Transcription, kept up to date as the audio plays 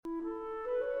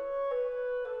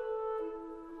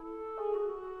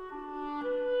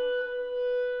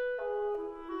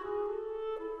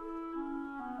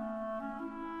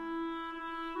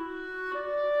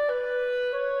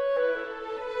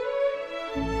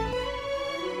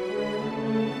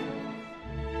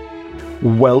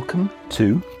Welcome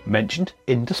to Mentioned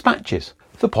in Dispatches,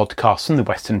 the podcast from the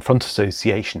Western Front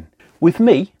Association, with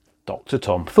me, Dr.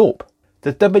 Tom Thorpe.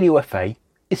 The WFA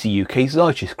is the UK's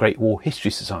largest Great War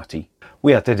History Society.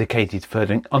 We are dedicated to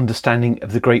furthering understanding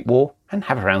of the Great War and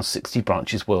have around 60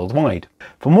 branches worldwide.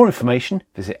 For more information,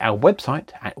 visit our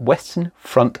website at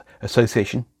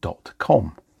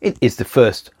westernfrontassociation.com. It is the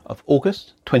 1st of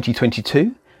August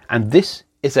 2022, and this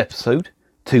is episode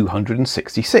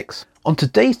 266. On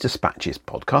today's Dispatches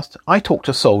podcast, I talk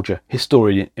to soldier,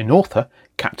 historian and author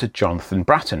Captain Jonathan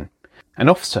Bratton, an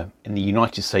officer in the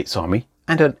United States Army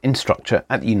and an instructor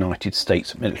at the United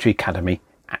States Military Academy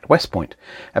at West Point,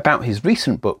 about his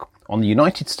recent book on the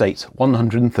United States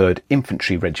 103rd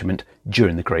Infantry Regiment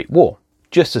during the Great War.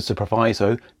 Just as a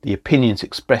proviso, the opinions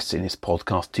expressed in this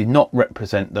podcast do not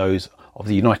represent those of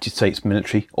the United States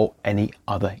military or any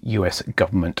other US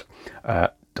government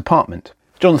department.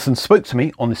 Jonathan spoke to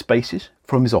me on this basis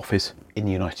from his office in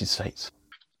the United States.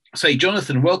 So,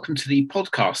 Jonathan, welcome to the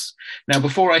podcast. Now,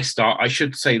 before I start, I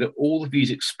should say that all the views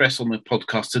expressed on the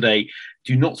podcast today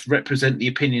do not represent the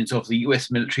opinions of the US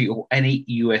military or any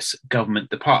US government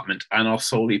department and are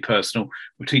solely personal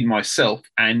between myself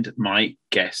and my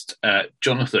guest,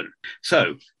 Jonathan.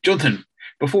 So, Jonathan,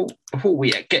 before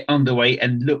we get underway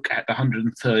and look at the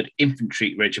 103rd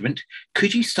Infantry Regiment,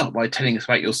 could you start by telling us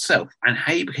about yourself and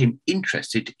how you became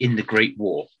interested in the Great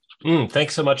War?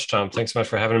 Thanks so much, Tom. Thanks so much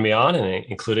for having me on and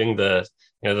including the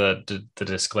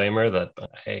disclaimer that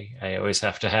I always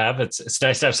have to have. It's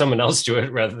nice to have someone else do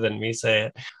it rather than me say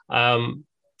it.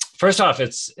 First off,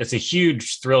 it's a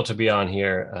huge thrill to be on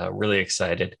here. Really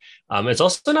excited. It's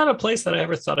also not a place that I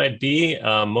ever thought I'd be.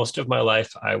 Most of my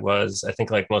life, I think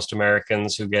like most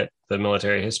Americans who get the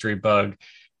military history bug,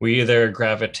 we either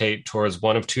gravitate towards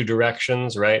one of two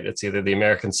directions, right? It's either the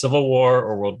American Civil War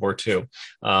or World War II,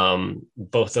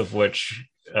 both of which,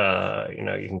 you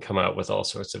can come out with all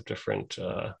sorts of different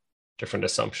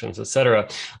assumptions, et cetera.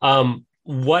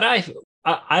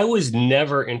 I was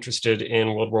never interested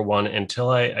in World War I until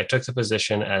I took the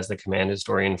position as the command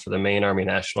historian for the Maine Army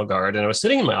National Guard. And I was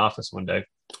sitting in my office one day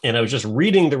and I was just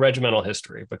reading the regimental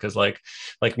history because like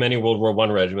many World War I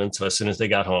regiments, so as soon as they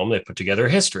got home, they put together a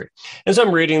history. And so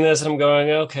I'm reading this and I'm going,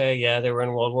 okay, yeah, they were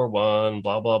in World War I,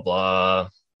 blah, blah, blah.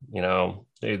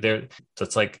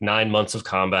 That's like 9 months of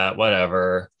combat,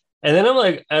 whatever. And then I'm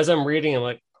like, as I'm reading, I'm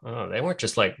like, oh, they weren't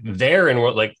just like there in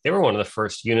world, like they were one of the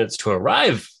first units to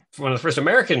arrive, one of the first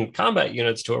American combat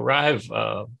units to arrive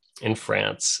in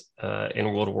France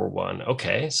in World War I.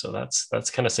 Okay, so that's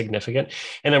kind of significant.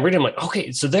 And I'm reading, I'm like,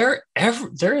 okay, so they're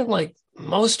in like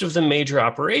most of the major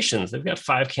operations. They've got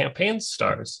 5 campaign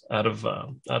stars out of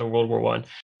World War I.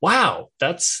 Wow,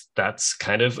 that's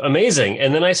kind of amazing.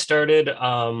 And then I started.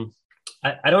 I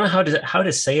don't know how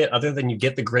to say it other than you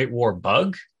get the Great War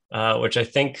bug. Which I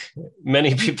think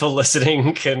many people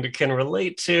listening can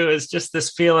relate to, is just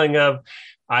this feeling of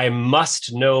I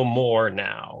must know more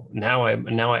now. Now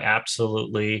I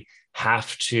absolutely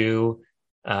have to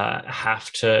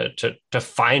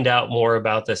find out more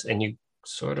about this, and you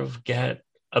sort of get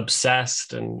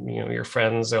obsessed, and your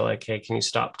friends are like, hey, can you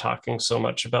stop talking so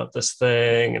much about this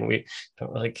thing, and we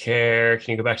don't really care,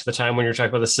 can you go back to the time when you're talking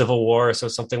about the Civil War, so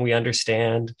it's something we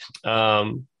understand.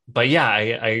 But yeah,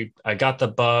 I got the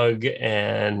bug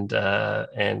and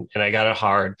I got it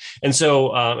hard. And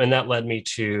so, and that led me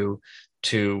to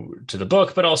the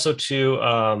book, but also to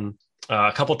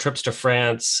a couple trips to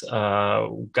France.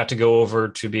 Got to go over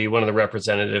to be one of the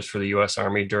representatives for the U.S.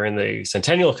 Army during the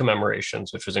centennial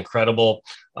commemorations, which was incredible.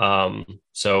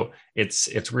 So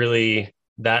it's really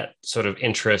that sort of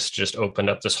interest just opened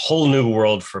up this whole new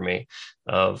world for me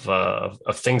of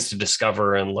things to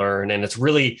discover and learn. And it's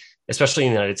really, especially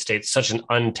in the United States, such an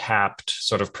untapped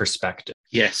sort of perspective.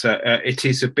 Yes, it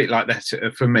is a bit like that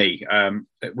for me.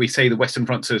 We say the Western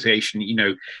Front Association,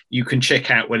 you can check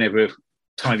out whenever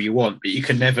time you want, but you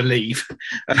can never leave.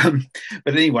 But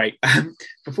anyway,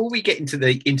 before we get into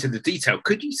the detail,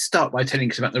 could you start by telling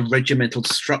us about the regimental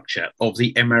structure of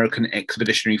the American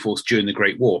Expeditionary Force during the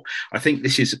Great War? I think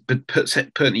this is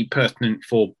pertinent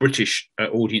for British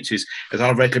audiences, as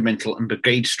our regimental and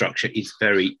brigade structure is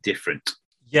very different.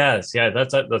 Yes, yeah,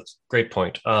 that's a great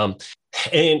point. And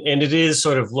it is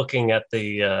sort of looking at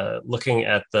the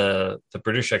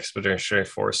British Expeditionary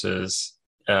Forces.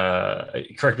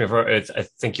 Correct me if I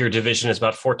think your division is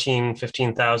about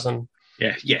 15,000.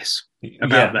 Yeah. Yes.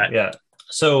 About that. Yeah.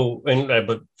 So,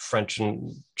 but French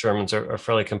and Germans are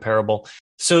fairly comparable.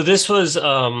 So this is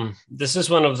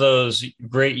one of those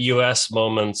great U.S.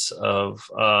 moments of,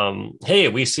 hey,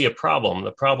 we see a problem.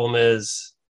 The problem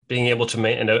is being able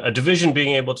to a division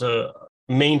being able to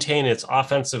maintain its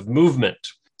offensive movement.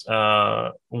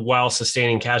 while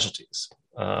sustaining casualties,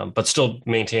 but still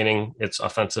maintaining its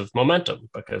offensive momentum.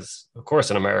 Because, of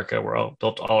course, in America, we're all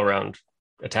built all around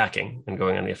attacking and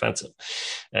going on the offensive,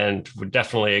 and would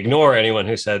definitely ignore anyone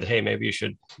who said, "Hey, maybe you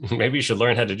should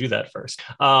learn how to do that first."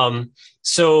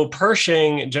 So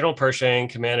General Pershing,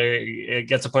 commander,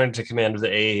 gets appointed to command of the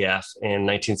AAF in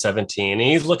 1917, and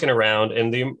he's looking around,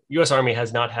 and the U.S. Army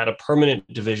has not had a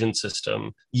permanent division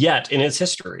system yet in its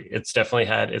history. It's definitely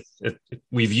had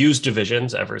we've used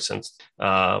divisions ever since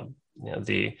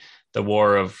the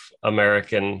War of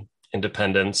American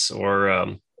Independence,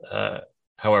 or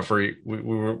however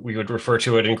we would refer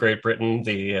to it in Great Britain,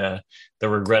 those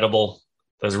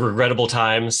regrettable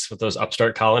times with those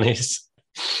upstart colonies.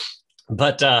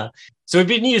 But so we've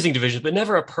been using divisions, but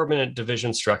never a permanent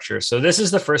division structure. So this is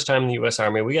the first time in the U.S.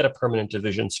 Army we get a permanent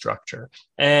division structure.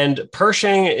 And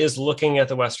Pershing is looking at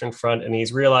the Western Front, and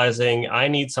he's realizing, I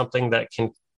need something that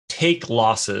can take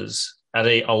losses at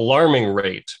an alarming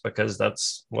rate, because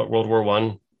that's what World War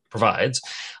I provides.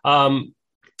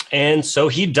 And so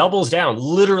he doubles down,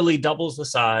 literally doubles the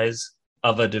size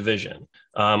of a division.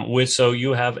 So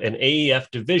you have an AEF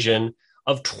division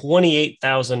of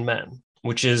 28,000 men,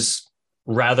 which is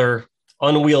rather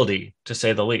unwieldy, to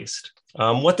say the least.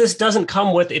 What this doesn't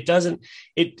come with, it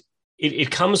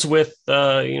comes with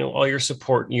all your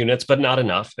support units, but not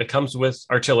enough. It comes with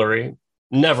artillery,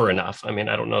 never enough. I mean,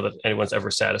 I don't know that anyone's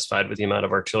ever satisfied with the amount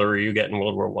of artillery you get in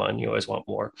World War I. You always want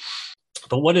more.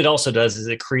 But what it also does is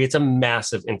it creates a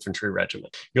massive infantry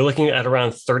regiment. You're looking at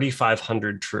around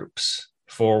 3,500 troops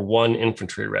for one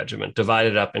infantry regiment,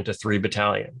 divided up into 3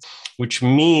 battalions, which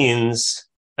means,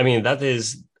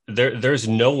 there's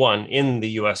no one in the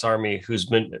U.S. Army who's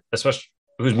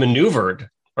maneuvered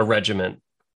a regiment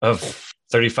of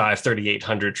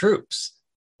 3,800 troops,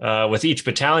 with each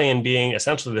battalion being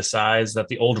essentially the size that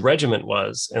the old regiment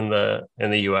was in the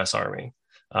U.S. Army.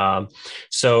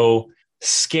 So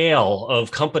scale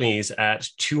of companies at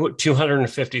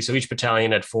 250. So each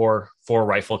battalion had four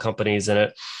rifle companies in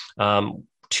it.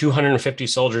 250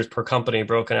 soldiers per company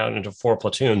broken out into 4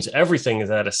 platoons. Everything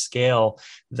is at a scale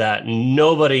that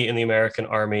nobody in the American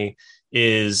Army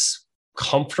is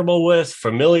comfortable with,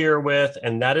 familiar with,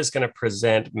 and that is going to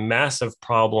present massive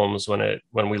problems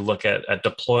when we look at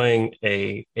deploying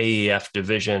a AEF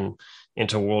division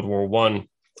into World War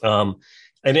I.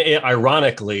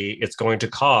 Ironically, it's going to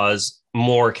cause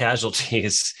more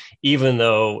casualties, even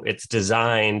though it's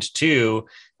designed to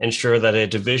ensure that a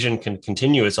division can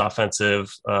continue its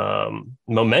offensive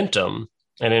momentum.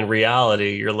 And in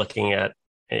reality, you're looking at,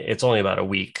 it's only about a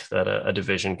week that a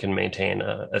division can maintain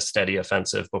a steady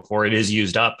offensive before it is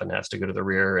used up and has to go to the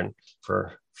rear and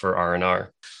for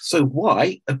R&R. So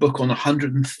why a book on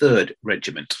 103rd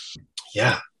Regiment?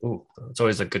 Yeah, it's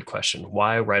always a good question.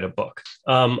 Why write a book?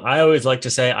 I always like to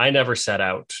say I never set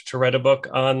out to write a book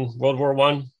on World War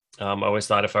I. I always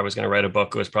thought if I was going to write a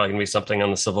book, it was probably going to be something on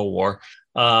the Civil War.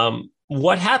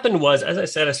 What happened was, as I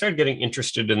said, I started getting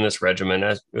interested in this regiment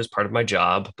as it was part of my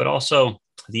job, but also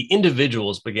the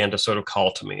individuals began to sort of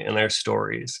call to me and their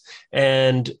stories.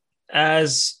 And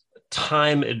as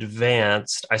time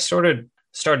advanced, I started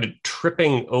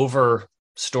tripping over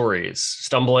stories,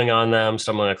 stumbling on them,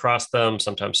 stumbling across them.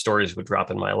 Sometimes stories would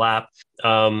drop in my lap.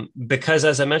 Because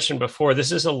as I mentioned before,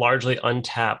 this is a largely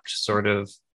untapped sort of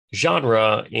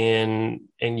genre in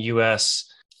U.S.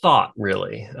 thought,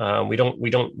 really. We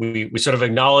sort of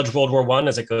acknowledge World War I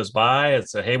as it goes by.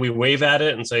 It's hey, we wave at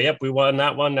it and say, yep, we won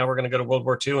that one. Now we're going to go to World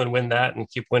War II and win that and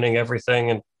keep winning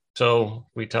everything until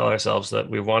we tell ourselves that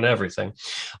we've won everything.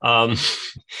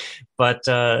 But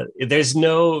there's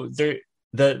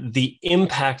the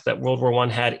impact that World War I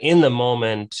had in the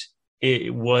moment.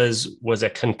 It was a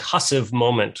concussive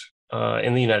moment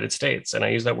in the United States, and I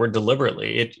use that word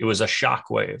deliberately. It was a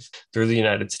shockwave through the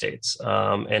United States,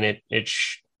 and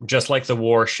just like the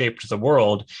war shaped the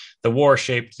world, the war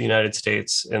shaped the United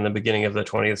States in the beginning of the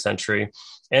 20th century,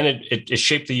 and it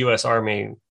shaped the U.S.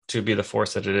 Army to be the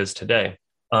force that it is today.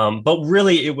 But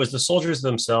really, it was the soldiers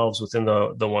themselves within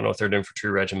the 103rd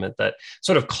Infantry Regiment that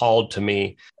sort of called to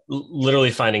me,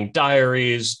 literally finding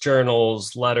diaries,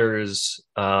 journals, letters.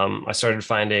 I started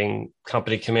finding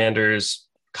company commanders'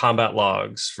 combat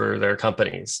logs for their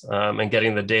companies and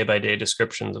getting the day-by-day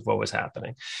descriptions of what was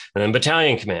happening. And then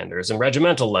battalion commanders and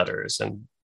regimental letters and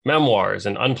memoirs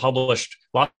and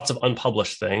lots of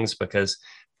unpublished things, because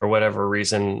for whatever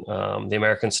reason, the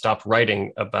Americans stopped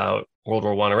writing about World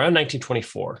War I around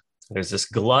 1924. There's this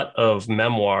glut of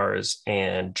memoirs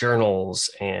and journals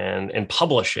and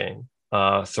publishing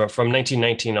from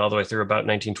 1919 all the way through about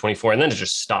 1924, and then it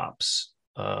just stops.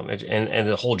 And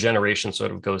the whole generation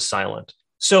sort of goes silent.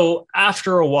 So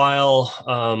after a while,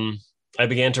 I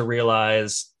began to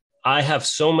realize I have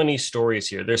so many stories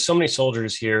here. There's so many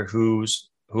soldiers here who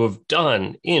have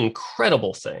done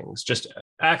incredible things, just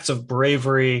acts of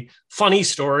bravery, funny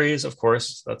stories. Of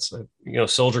course, that's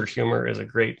soldier humor is a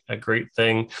great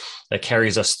thing that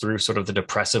carries us through sort of the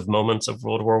depressive moments of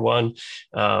World War I.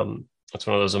 It's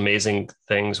one of those amazing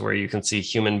things where you can see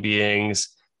human beings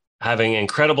having an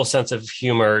incredible sense of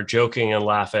humor, joking and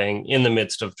laughing in the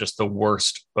midst of just the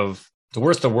worst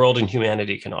the world and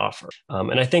humanity can offer.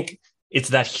 And I think it's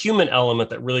that human element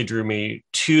that really drew me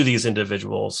to these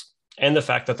individuals, and the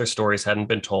fact that their stories hadn't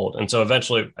been told. And so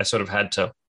eventually I sort of had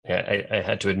to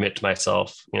admit to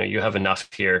myself, you have enough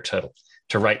here to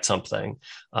write something.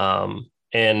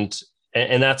 And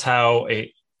that's how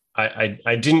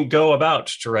I didn't go about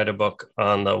to write a book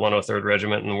on the 103rd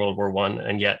Regiment in World War I,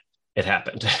 and yet it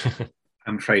happened.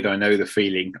 I'm afraid I know the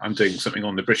feeling. I'm doing something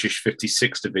on the British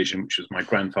 56th Division, which was my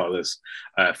grandfather's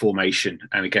formation.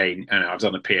 And again, I've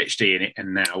done a PhD in it,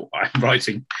 and now I'm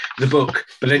writing the book.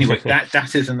 But anyway,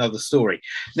 that is another story.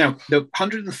 Now, the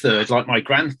 103rd, like my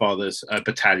grandfather's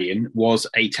battalion, was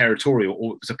a territorial,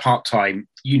 or it was a part-time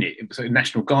unit. It was a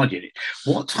National Guard unit.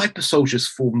 What type of soldiers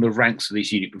formed the ranks of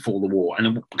this unit before the war?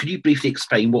 And could you briefly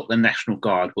explain what the National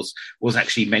Guard was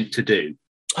actually meant to do?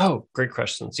 Oh, great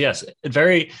questions. Yes,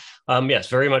 very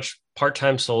much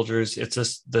part-time soldiers.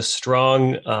 It's the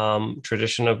strong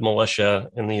tradition of militia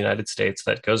in the United States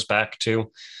that goes back to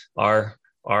our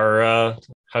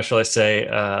how shall I say,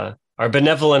 our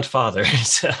benevolent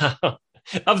fathers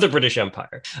of the British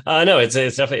Empire. No, it's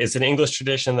definitely an English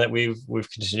tradition that we've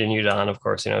continued on. Of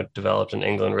course, developed in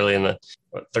England really in the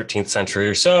 13th century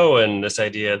or so, and this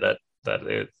idea that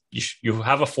you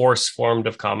have a force formed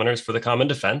of commoners for the common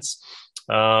defense.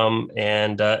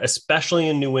 And especially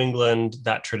in New England,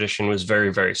 that tradition was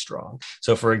very, very strong.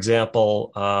 So, for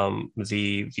example,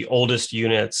 the oldest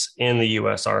units in the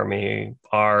U.S. Army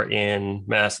are in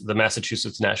the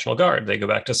Massachusetts National Guard. They go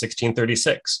back to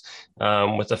 1636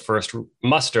 with the first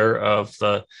muster of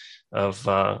the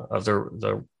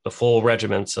full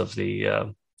regiments of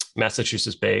the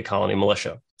Massachusetts Bay Colony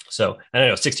Militia. So, and I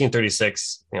know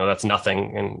 1636, that's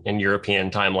nothing in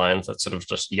European timelines. That's sort of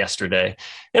just yesterday.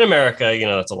 In America,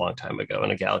 that's a long time ago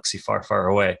in a galaxy far, far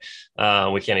away.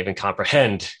 We can't even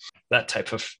comprehend that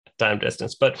type of time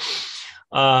distance. But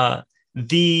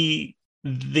the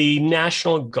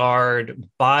National Guard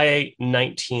by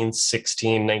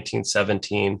 1916,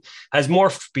 1917 has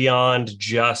morphed beyond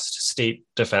just state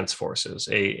defense forces,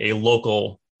 a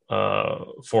local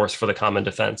force for the common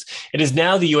defense. It is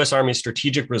now the U.S. Army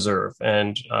Strategic Reserve,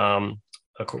 and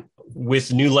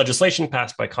with new legislation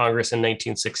passed by Congress in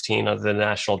 1916 of the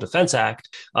National Defense Act,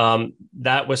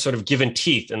 that was sort of given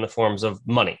teeth in the forms of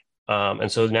money. And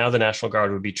so now the National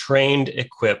Guard would be trained,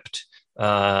 equipped,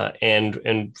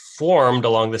 and formed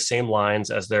along the same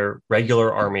lines as their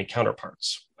regular Army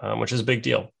counterparts, which is a big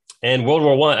deal. And World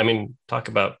War I, talk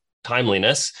about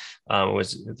timeliness.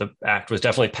 The act was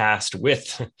definitely passed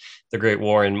with the Great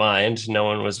War in mind. No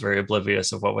one was very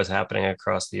oblivious of what was happening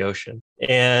across the ocean.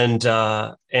 And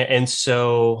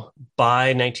so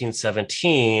by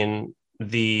 1917,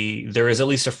 there is at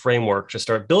least a framework to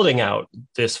start building out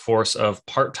this force of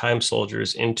part-time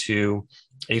soldiers into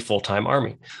a full-time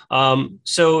army.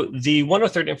 So the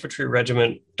 103rd Infantry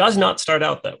Regiment does not start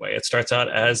out that way. It starts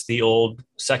out as the old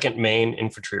 2nd Maine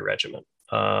Infantry Regiment.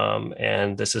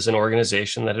 And this is an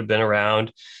organization that had been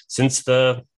around since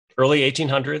the early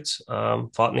 1800s,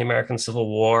 fought in the American Civil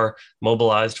War,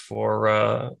 mobilized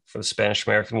for the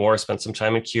Spanish-American War, spent some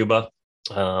time in Cuba,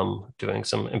 doing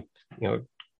some,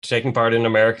 taking part in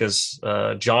America's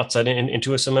jaunts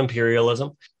into some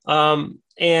imperialism.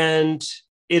 And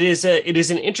it is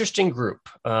an interesting group.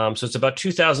 So it's about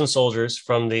 2,000 soldiers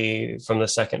from the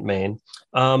 2nd Maine,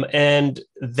 and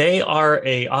they are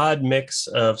a odd mix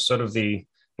of sort of the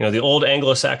old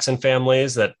Anglo-Saxon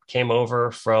families that came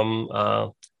over from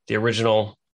the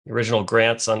original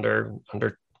grants under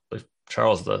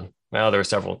Charles there were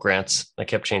several grants that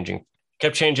kept changing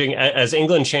as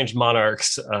England changed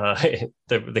monarchs.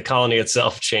 The colony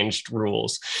itself changed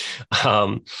rules.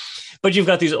 But you've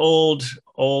got these old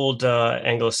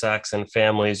Anglo-Saxon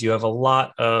families. You have a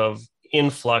lot of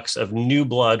influx of new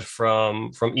blood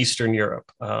from Eastern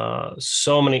Europe.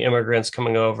 So many immigrants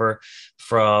coming over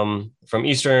from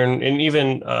Eastern and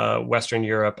even Western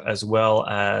Europe, as well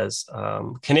as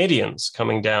Canadians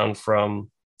coming down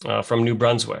from New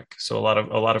Brunswick. So a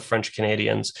lot of French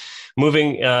Canadians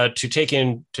moving to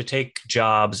take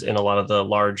jobs in a lot of the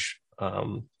large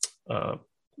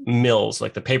mills,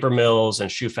 like the paper mills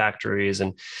and shoe factories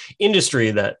and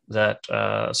industry that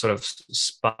sort of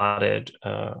spotted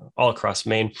all across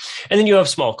Maine. And then you have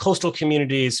small coastal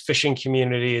communities, fishing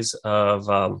communities of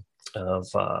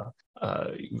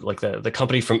like the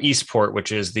company from Eastport,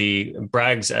 which is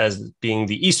brags as being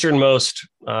the easternmost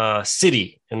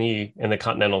city in the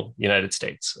continental United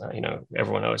States.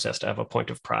 Everyone always has to have a point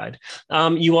of pride.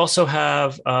 You also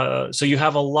have you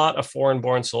have a lot of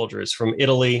foreign-born soldiers from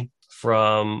Italy,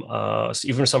 from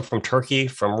even some from Turkey,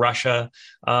 from Russia.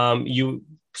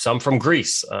 Some from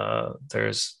Greece.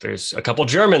 There's a couple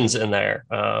Germans in there,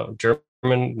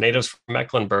 German natives from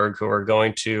Mecklenburg who are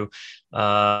going to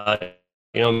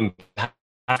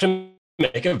have to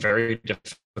make a very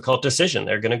difficult decision.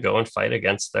 They're going to go and fight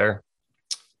against their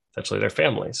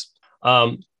families.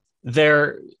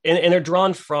 They're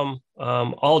drawn from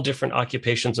all different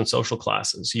occupations and social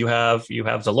classes. You have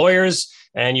the lawyers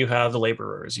and you have the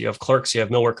laborers. You have clerks. You have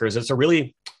mill workers. It's a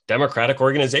really democratic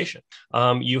organization.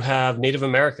 You have Native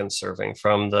Americans serving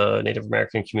from the Native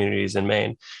American communities in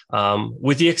Maine,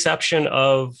 with the exception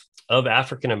of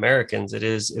African Americans. It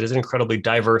is an incredibly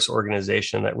diverse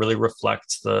organization that really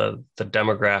reflects the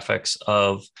demographics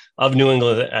of New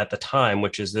England at the time,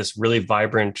 which is this really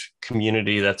vibrant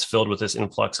community that's filled with this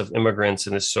influx of immigrants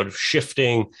and this sort of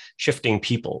shifting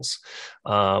peoples.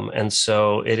 And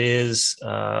so it is.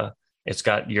 It's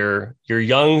got your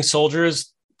young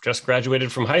soldiers just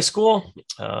graduated from high school,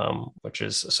 which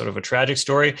is sort of a tragic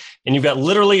story, and you've got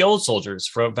literally old soldiers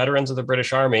from veterans of the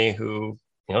British Army who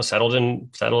settled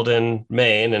in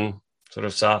Maine and sort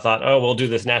of thought, oh, we'll do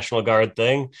this National Guard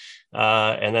thing.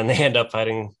 And then they end up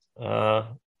fighting at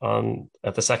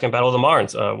the Second Battle of the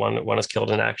Marnes. One is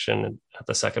killed in action at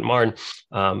the Second Marne.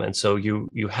 And so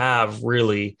you have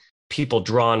really people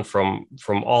drawn from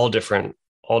all different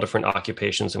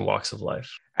occupations and walks of life.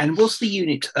 And was the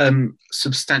unit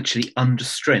substantially under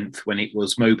strength when it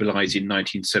was mobilized in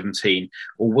 1917,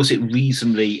 or was it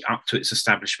reasonably up to its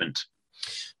establishment?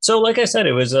 So, like I said,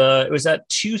 it was at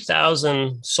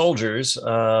 2,000 soldiers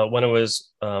when it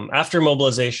was after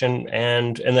mobilization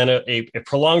and then a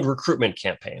prolonged recruitment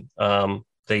campaign.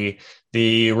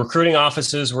 The recruiting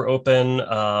offices were open,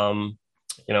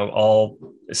 all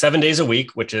 7 days a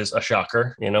week, which is a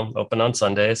shocker. Open on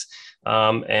Sundays,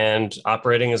 and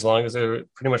operating as long as there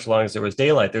was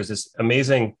daylight. There's this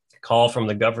amazing call from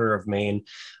the governor of Maine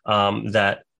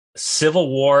that Civil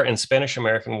War and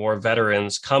Spanish-American War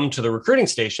veterans come to the recruiting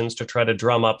stations to try to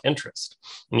drum up interest.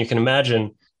 And you can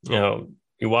imagine, you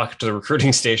walk to the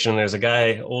recruiting station, and there's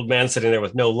a old man sitting there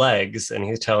with no legs, and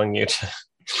he's telling you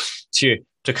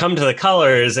to come to the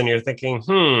colors, and you're thinking,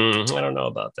 I don't know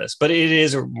about this, but it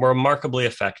is remarkably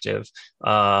effective.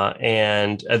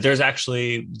 And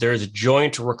there's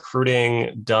joint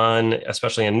recruiting done,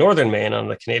 especially in northern Maine on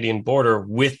the Canadian border,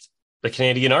 with the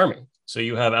Canadian Army. So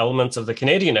you have elements of the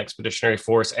Canadian Expeditionary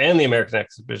Force and the American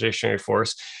Expeditionary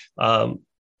Force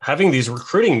having these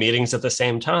recruiting meetings at the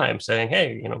same time, saying,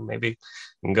 hey, maybe you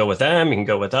can go with them, you can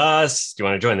go with us. Do you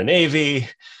want to join the Navy?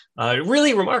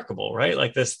 Really remarkable, right?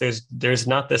 Like this, there's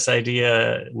not this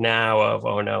idea now of,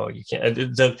 oh no, you can't.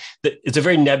 It's a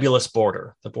very nebulous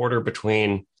border. The border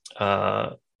between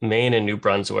Maine and New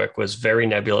Brunswick was very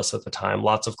nebulous at the time,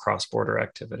 lots of cross-border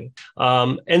activity.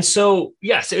 And so,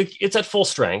 yes, it's at full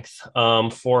strength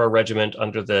for a regiment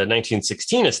under the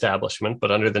 1916 establishment,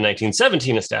 but under the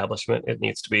 1917 establishment, it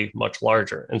needs to be much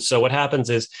larger. And so what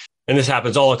happens is, and this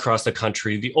happens all across the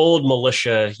country, the old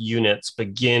militia units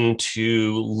begin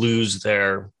to lose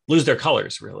their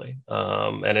colors, really.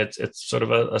 And it's sort of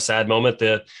a sad moment.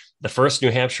 The 1st New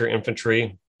Hampshire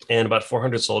Infantry and about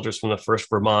 400 soldiers from the 1st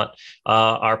Vermont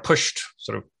are pushed,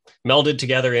 sort of melded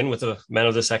together in with the men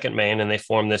of the 2nd Maine, and they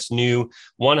form this new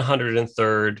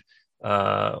 103rd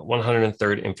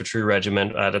Infantry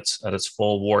Regiment at its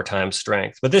full wartime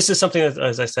strength. But this is something that,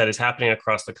 as I said, is happening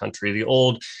across the country. The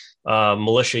old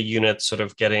militia units sort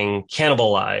of getting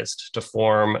cannibalized to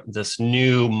form this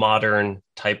new modern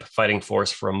type fighting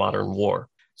force for a modern war.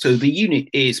 So the unit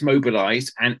is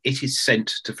mobilized and it is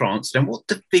sent to France. Now, what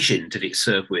division did it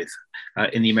serve with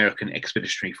in the American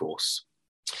Expeditionary Force?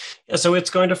 Yeah, so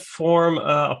it's going to form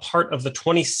a part of the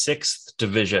 26th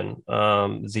Division.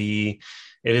 It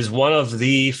is one of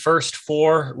the first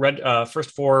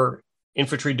four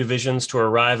infantry divisions to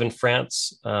arrive in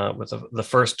France, with the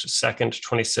 1st, 2nd,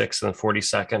 26th, and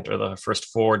 42nd are the first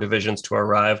 4 divisions to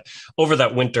arrive over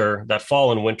that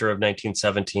fall and winter of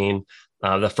 1917.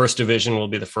 The 1st Division will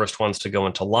be the first ones to go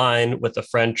into line with the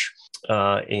French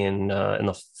in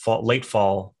the late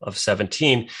fall of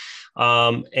 17.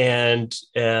 And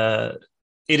it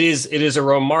is a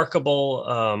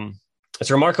remarkable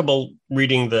it's remarkable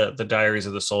reading the diaries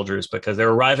of the soldiers, because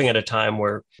they're arriving at a time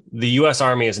where the U.S.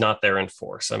 Army is not there in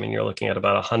force. I mean, you're looking at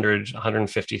about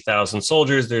 150,000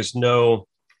 soldiers. There's no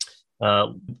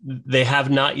they have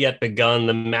not yet begun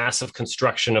the massive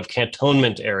construction of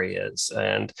cantonment areas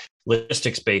and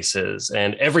logistics bases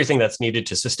and everything that's needed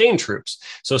to sustain troops.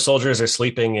 So soldiers are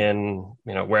sleeping in,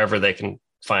 wherever they can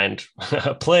find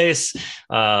a place.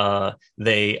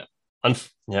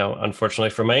 Unfortunately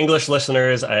for my English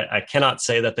listeners, I cannot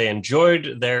say that they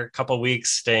enjoyed their couple weeks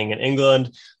staying in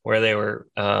England, where they were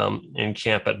in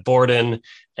camp at Borden,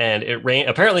 and it rained.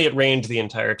 Apparently, it rained the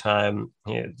entire time.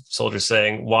 Soldiers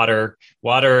saying, "Water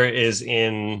is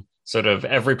in sort of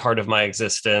every part of my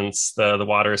existence. The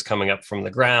water is coming up from the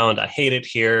ground. I hate it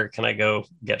here. Can I go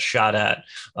get shot at?"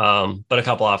 But a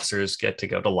couple officers get to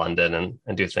go to London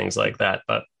and do things like that.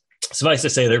 But suffice to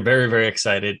say, they're very, very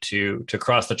excited to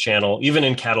cross the Channel, even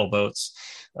in cattle boats,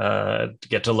 to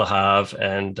get to Le Havre.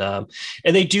 And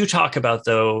they do talk about,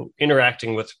 though,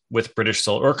 interacting with British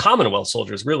or Commonwealth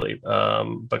soldiers, really,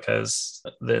 because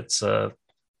it's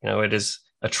it is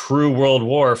a true world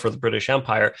war for the British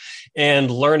Empire, and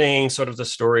learning sort of the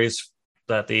stories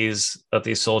that these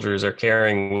soldiers are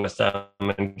carrying with them,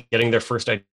 and getting their first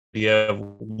idea of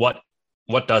what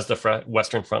does the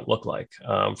Western Front look like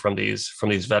from these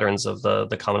veterans of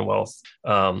the Commonwealth,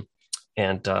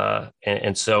 and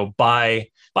so by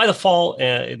the fall,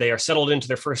 they are settled into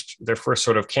their first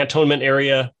sort of cantonment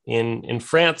area in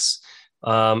France,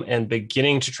 and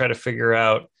beginning to try to figure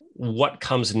out what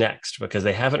comes next, because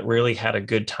they haven't really had a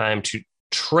good time to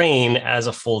train as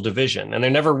a full division, and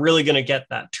they're never really going to get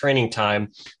that training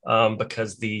time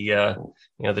because the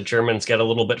Germans get a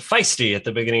little bit feisty at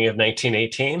the beginning of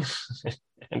 1918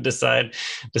 and decide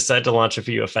to launch a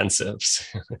few offensives.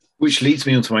 Which leads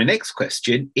me on to my next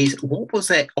question: is what was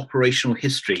their operational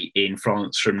history in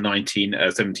France from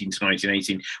 1917 to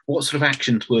 1918? What sort of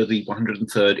actions were the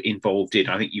 103rd involved in?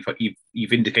 I think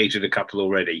you've indicated a couple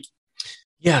already.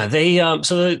 Yeah, they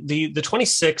so the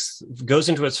 26th goes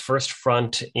into its first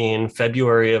front in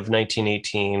February of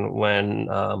 1918, when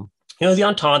the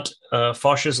Entente,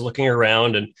 Foch is looking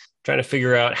around and trying to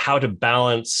figure out how to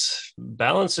balance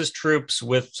his troops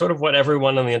with sort of what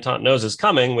everyone on the Entente knows is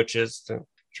coming, which is the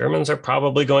Germans are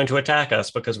probably going to attack us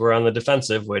because we're on the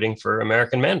defensive, waiting for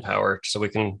American manpower so we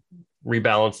can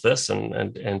rebalance this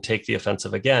and take the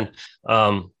offensive again.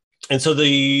 And so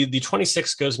the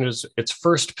 26th goes into its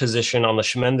first position on the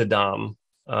Chemin des Dames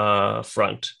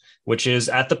front, which is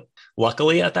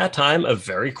luckily at that time, a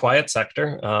very quiet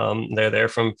sector. They're there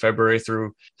from February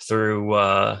through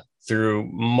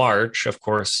March. Of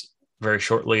course, very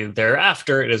shortly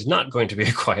thereafter, it is not going to be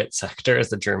a quiet sector as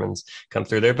the Germans come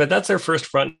through there. But that's their first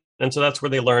front, and so that's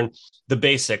where they learn the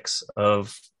basics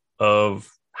of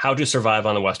how to survive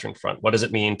on the Western Front. What does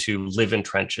it mean to live in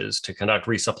trenches, to conduct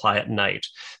resupply at night?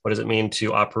 What does it mean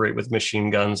to operate with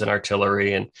machine guns and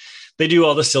artillery? And they do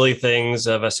all the silly things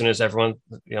of, as soon as everyone,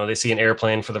 they see an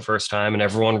airplane for the first time, and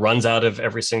everyone runs out of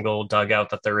every single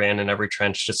dugout that they're in every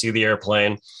trench to see the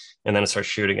airplane. And then it starts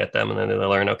shooting at them. And then they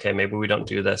learn, okay, maybe we don't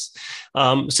do this.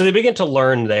 So they begin to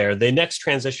learn there. They next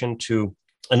transition to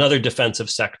another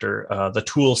defensive sector, the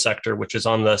Toul sector, which is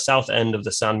on the south end of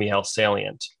the Saint-Mihiel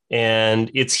salient. And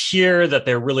it's here that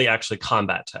they're really actually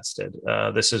combat tested.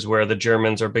 This is where the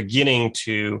Germans are beginning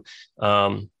to,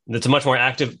 it's a much more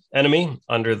active enemy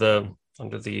or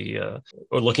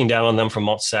looking down on them from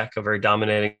Montsec, a very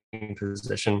dominating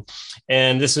position.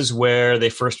 And this is where they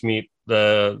first meet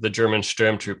the German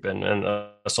Sturmtruppen and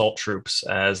assault troops,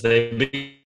 as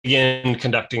they begin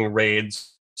conducting raids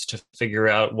to figure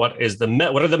out what are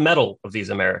the mettle of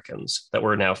these Americans that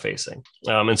we're now facing.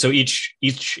 And so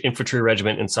each infantry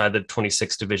regiment inside the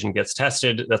 26th Division gets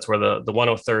tested. That's where the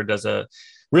 103rd does a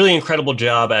really incredible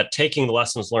job at taking the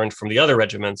lessons learned from the other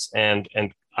regiments and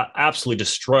absolutely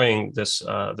destroying this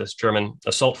German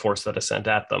assault force that is sent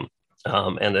at them.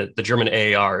 And the German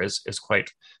AAR is quite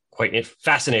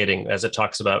fascinating, as it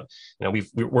talks about,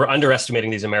 we're underestimating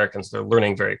these Americans. They're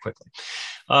learning very quickly.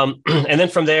 And then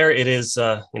from there, it is,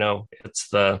 it's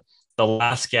the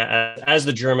last as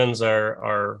the Germans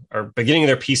are beginning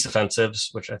their peace offensives,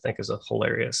 which I think is a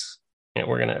hilarious.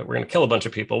 We're gonna kill a bunch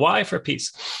of people. Why? For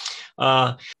peace.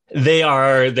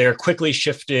 They're quickly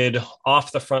shifted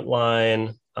off the front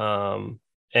line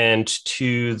and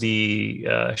to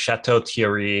the Chateau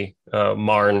Thierry,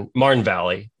 Marne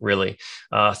Valley, really,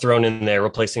 thrown in there,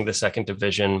 replacing the 2nd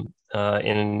Division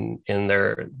in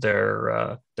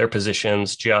their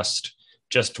positions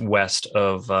just west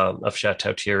of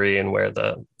Chateau Thierry, and where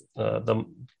the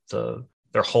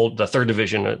the third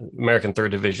division, American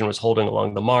third division, was holding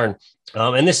along the Marne.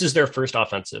 And this is their first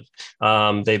offensive.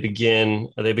 They begin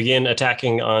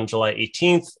attacking on July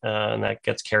 18th, and that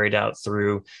gets carried out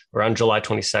through around July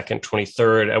 22nd,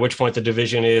 23rd, at which point the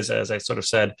division is, as I sort of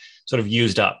said, sort of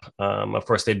used up. Of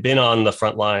course, they'd been on the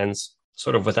front lines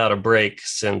sort of without a break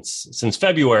since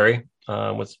February,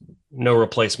 with no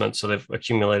replacement. So they've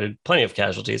accumulated plenty of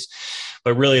casualties.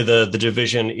 But really, the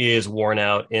division is worn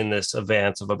out in this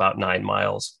advance of about 9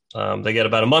 miles. They get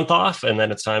about a month off, and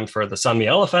then it's time for the St.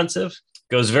 Mihiel offensive.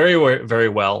 Goes very, very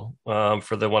well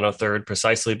for the 103rd,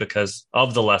 precisely because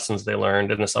of the lessons they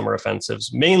learned in the summer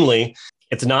offensives. Mainly,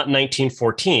 it's not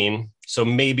 1914, so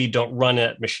maybe don't run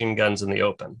at machine guns in the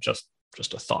open. Just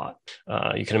a thought.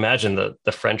 You can imagine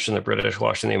the French and the British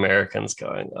watching the Americans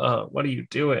going, "Oh, what are you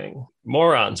doing?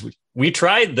 Morons. We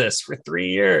tried this for 3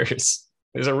 years.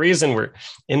 There's a reason we're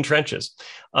in trenches."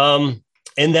 And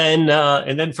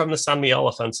then from the St. Mihiel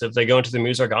offensive, they go into the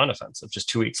Meuse-Argonne offensive just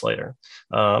 2 weeks later.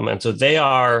 And so they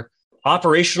are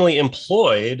operationally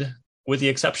employed, with the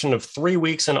exception of 3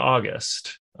 weeks in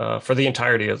August, for the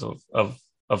entirety of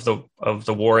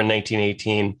the war in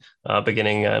 1918,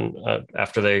 beginning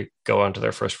after they go onto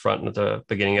their first front at the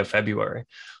beginning of February.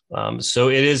 So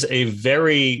it is a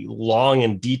very long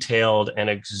and detailed and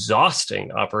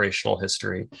exhausting operational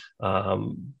history,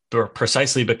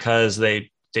 precisely because they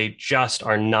just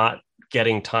are not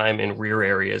getting time in rear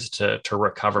areas to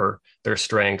recover their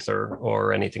strength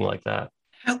or anything like that.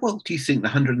 How well do you think the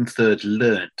 103rd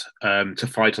learnt to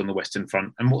fight on the Western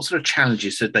Front, and what sort of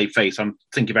challenges did they face? I'm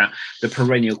thinking about the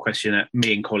perennial question that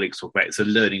me and colleagues talk about. It's a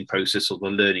learning process, or the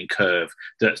learning curve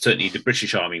that certainly the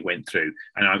British Army went through,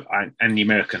 and the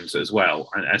Americans as well,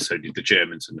 and so did the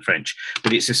Germans and the French.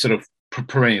 But it's this sort of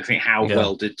perennial thing. How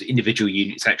well did individual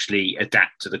units actually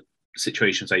adapt to the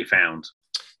situations they found?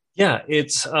 Yeah,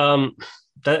 it's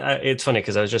funny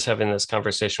because I was just having this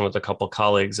conversation with a couple of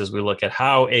colleagues as we look at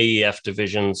how AEF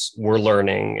divisions were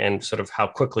learning and sort of how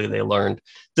quickly they learned.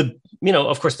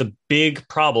 Of course, the big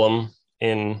problem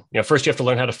first you have to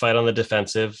learn how to fight on the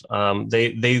defensive.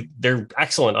 They're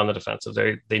excellent on the defensive.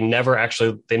 They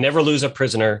never lose a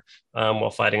prisoner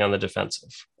while fighting on the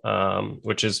defensive,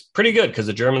 which is pretty good because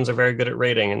the Germans are very good at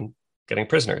raiding and getting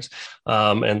prisoners,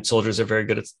 and soldiers are very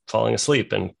good at falling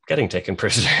asleep and getting taken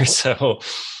prisoners. So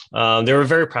they were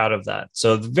very proud of that.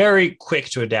 So very quick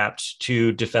to adapt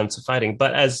to defensive fighting.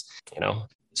 But as you know,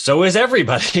 so is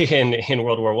everybody in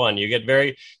World War I. You get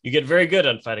very good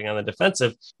at fighting on the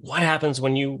defensive. What happens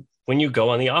when you go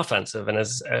on the offensive? And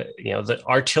as the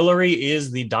artillery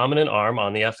is the dominant arm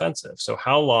on the offensive. So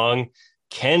how long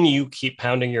can you keep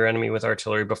pounding your enemy with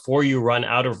artillery before you run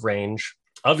out of range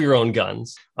of your own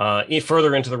guns,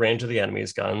 further into the range of the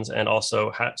enemy's guns? And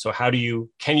also,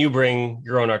 can you bring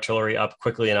your own artillery up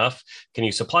quickly enough? Can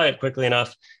you supply it quickly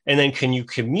enough? And then can you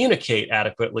communicate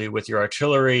adequately with your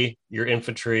artillery, your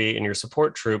infantry, and your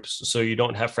support troops so you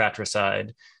don't have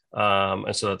fratricide,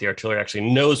 and so that the artillery actually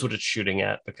knows what it's shooting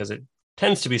at, because it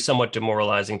tends to be somewhat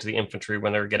demoralizing to the infantry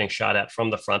when they're getting shot at from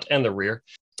the front and the rear.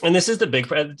 And this is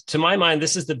to my mind,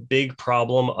 this is the big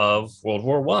problem of World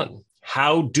War I.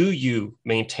 How do you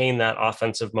maintain that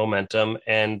offensive momentum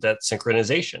and that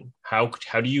synchronization? How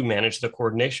do you manage the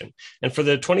coordination? And for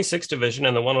the 26th Division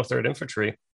and the 103rd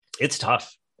Infantry, it's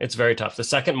tough. It's very tough. The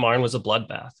 2nd Marne was a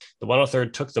bloodbath. The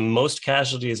 103rd took the most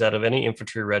casualties out of any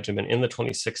infantry regiment in the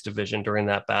 26th Division during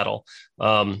that battle.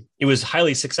 It was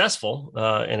highly successful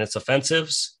in its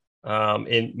offensives,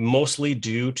 mostly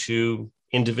due to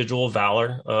individual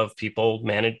valor of people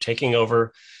taking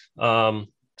over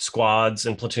squads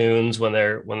and platoons when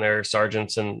their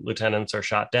sergeants and lieutenants are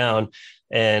shot down,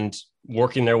 and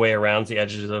working their way around the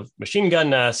edges of machine gun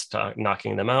nests,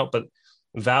 knocking them out. But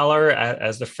valor,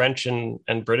 as the French and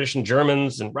British and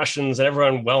Germans and Russians and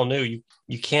everyone well knew,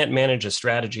 you can't manage a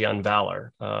strategy on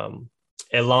valor.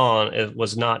 Elan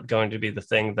was not going to be the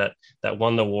thing that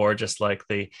won the war, just like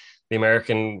the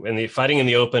American and the fighting in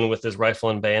the open with his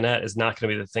rifle and bayonet is not going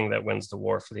to be the thing that wins the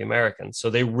war for the Americans. So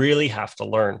they really have to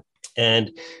learn.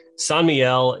 And St.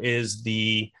 Mihiel is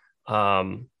the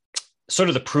sort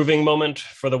of the proving moment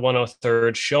for the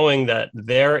 103rd, showing that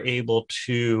they're able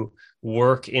to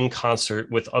work in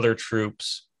concert with other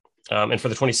troops, and for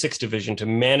the 26th Division to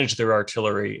manage their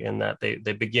artillery, in that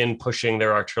they begin pushing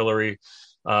their artillery,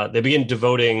 they begin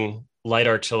devoting light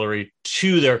artillery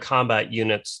to their combat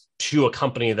units to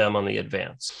accompany them on the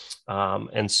advance.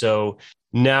 And so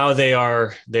now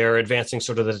they're advancing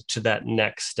sort of to that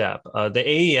next step. The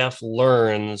AEF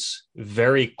learns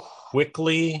very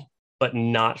quickly, but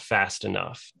not fast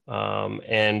enough.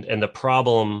 And the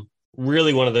problem,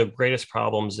 really one of the greatest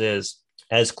problems, is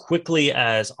as quickly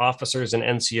as officers and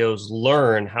NCOs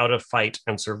learn how to fight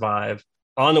and survive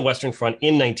on the Western Front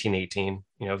in 1918,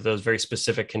 those very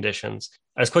specific conditions,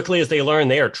 as quickly as they learn,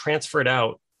 they are transferred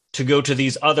out to go to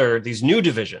these new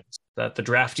divisions that the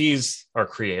draftees are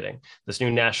creating, this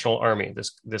new national army,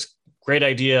 this great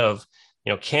idea of,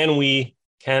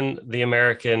 can the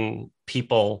American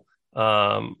people,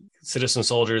 citizen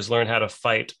soldiers, learn how to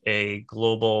fight a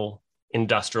global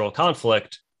industrial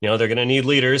conflict? They're going to need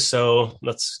leaders. So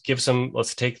let's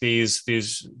take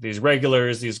these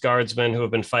regulars, these guardsmen who have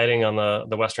been fighting on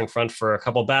the Western Front for a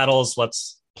couple battles.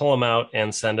 Let's pull them out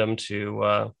and send them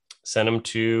to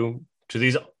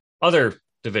these other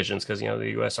divisions, because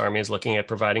the U.S. Army is looking at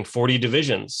providing 40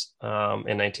 divisions in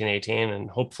 1918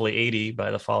 and hopefully 80 by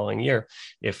the following year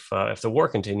if the war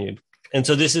continued. And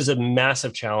so this is a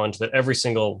massive challenge that every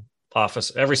single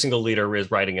leader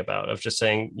is writing about, of just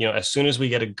saying, as soon as we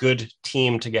get a good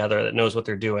team together that knows what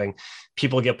they're doing,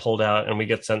 people get pulled out and we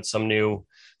get sent some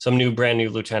brand new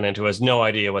lieutenant who has no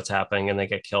idea what's happening, and they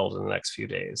get killed in the next few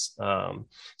days.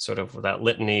 Sort of that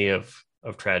litany of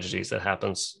tragedies that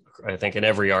happens, I think, in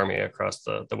every army across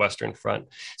the Western Front.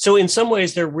 So in some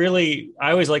ways, I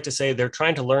always like to say they're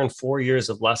trying to learn 4 years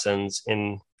of lessons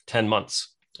in 10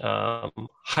 months.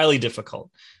 Highly difficult.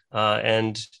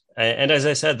 And as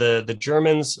I said, the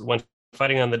Germans, when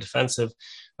fighting on the defensive,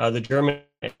 the German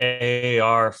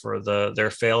AAR for their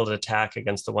failed attack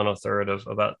against the 103rd of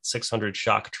about 600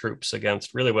 shock troops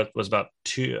against really what was about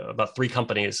 3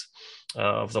 companies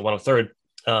of the 103rd,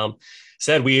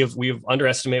 said we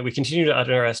continue to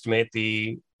underestimate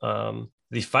the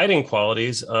fighting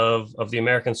qualities of the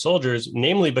American soldiers,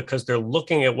 namely because they're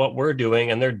looking at what we're doing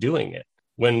and they're doing it.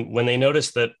 When they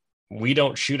notice that we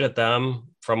don't shoot at them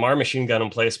from our machine gun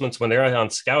emplacements when they're on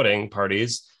scouting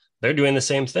parties, they're doing the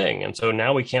same thing. And so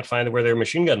now we can't find where their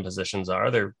machine gun positions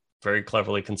are. They're very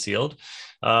cleverly concealed.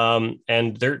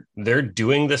 And they're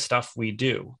doing the stuff we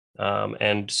do.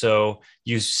 And so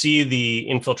you see the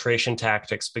infiltration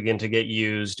tactics begin to get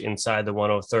used inside the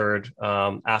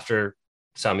 103rd after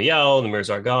Saint-Mihiel, the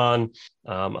Meuse-Argonne,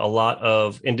 a lot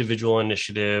of individual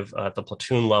initiative at the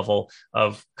platoon level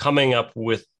of coming up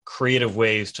with creative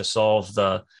ways to solve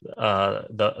the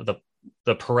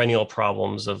perennial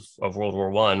problems of World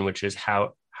War I, which is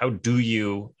how do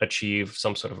you achieve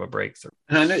some sort of a breakthrough?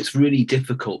 And I know it's really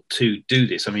difficult to do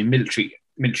this. I mean, military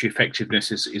effectiveness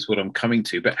is what I'm coming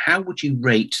to, but how would you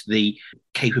rate the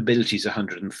capabilities of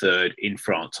 103rd in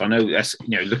France? I know that's,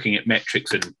 looking at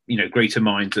metrics and, greater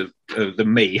minds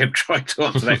than me have tried to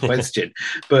answer that question,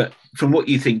 but from what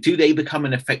you think, do they become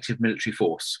an effective military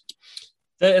force?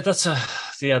 That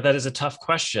is a tough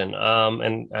question.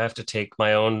 And I have to take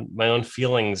my own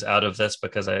feelings out of this,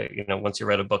 because once you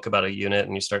read a book about a unit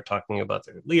and you start talking about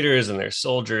their leaders and their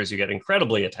soldiers, you get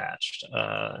incredibly attached,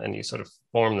 and you sort of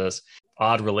form this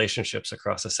odd relationships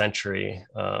across a century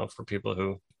for people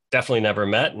who definitely never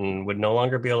met and would no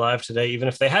longer be alive today, even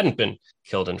if they hadn't been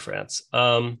killed in France.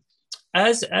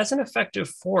 As an effective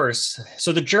force,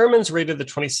 so the Germans rated the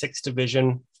 26th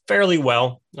Division fairly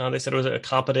well. They said it was a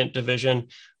competent division.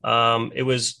 It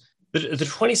was the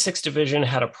 26th Division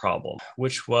had a problem,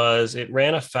 which was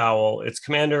its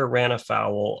commander ran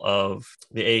afoul of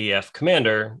the AEF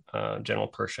commander, General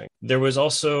Pershing. There was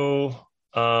also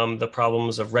the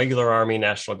problems of regular Army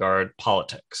National Guard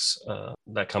politics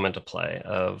that come into play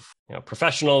of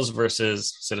professionals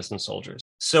versus citizen soldiers.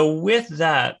 So with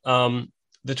that,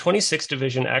 the 26th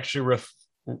Division actually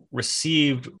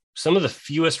received some of the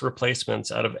fewest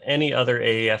replacements out of any other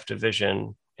AEF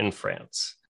division in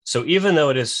France. So even though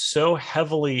it is so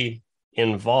heavily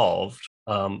involved,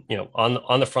 on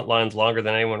the front lines longer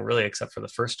than anyone really, except for the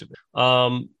first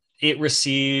division, it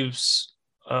receives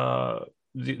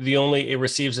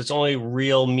its only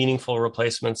real meaningful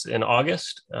replacements in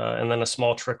August, and then a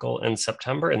small trickle in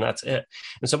September, and that's it.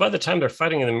 And so by the time they're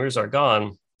fighting in the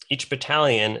Meuse-Argonne, each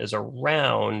battalion is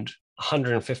around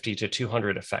 150 to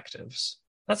 200 effectives.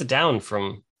 That's down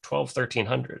from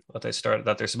 1,300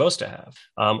 that they're supposed to have.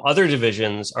 Other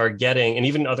divisions are getting, and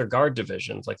even other guard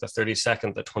divisions like the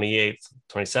 32nd, the 28th,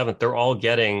 27th, they're all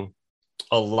getting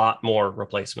a lot more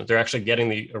replacements. They're actually getting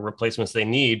the replacements they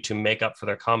need to make up for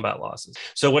their combat losses.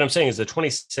 So what I'm saying is the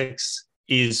 26th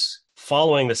is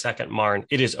following the Second Marne.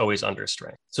 It is always under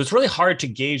strength. So it's really hard to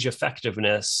gauge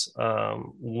effectiveness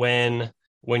when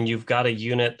you've got a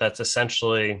unit that's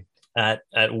essentially at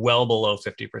well below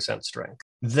 50% strength.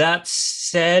 That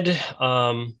said,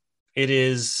 it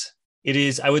is,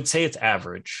 I would say it's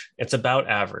average. It's about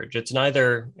average. It's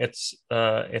a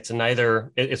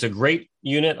great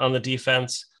unit on the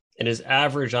defense. It is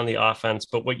average on the offense.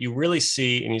 But what you really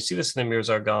see, and you see this in the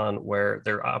Meuse-Argonne, where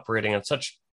they're operating on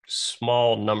such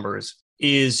small numbers,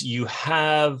 is you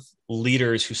have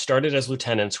leaders who started as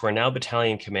lieutenants who are now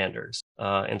battalion commanders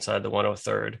inside the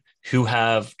 103rd, who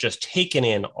have just taken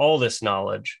in all this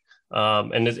knowledge.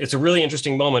 And it's a really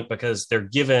interesting moment because they're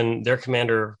given their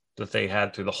commander that they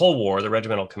had through the whole war, the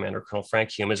regimental commander, Colonel Frank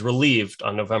Hume, is relieved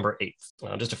on November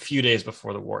 8th, just a few days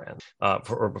before the war ends,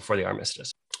 or before the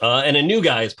armistice. And a new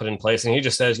guy is put in place, and he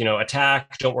just says,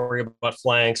 attack, don't worry about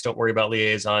flanks, don't worry about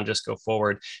liaison, just go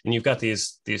forward. And you've got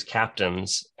these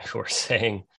captains who are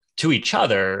saying to each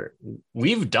other,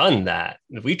 we've done that.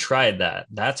 We tried that.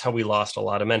 That's how we lost a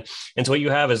lot of men. And so what you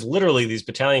have is literally these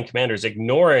battalion commanders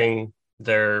ignoring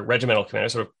their regimental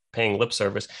commanders, sort of paying lip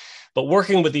service, but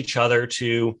working with each other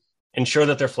to ensure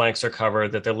that their flanks are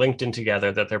covered, that they're linked in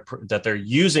together, that they're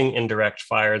using indirect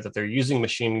fire, that they're using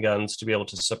machine guns to be able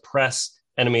to suppress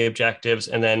enemy objectives,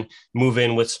 and then move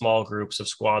in with small groups of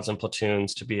squads and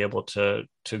platoons to be able to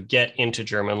get into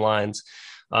German lines.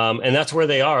 And that's where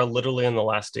they are literally in the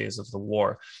last days of the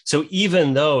war. So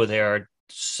even though they are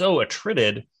so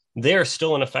attrited, they are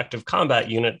still an effective combat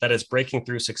unit that is breaking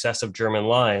through successive German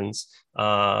lines,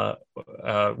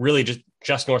 really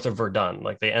just north of Verdun.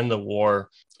 Like they end the war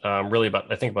really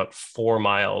about 4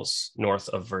 miles north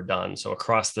of Verdun. So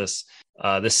across this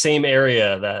the same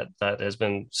area that has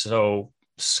been so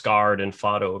scarred and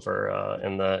fought over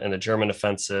in the German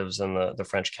offensives and the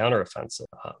French counteroffensive.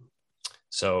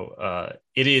 So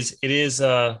it is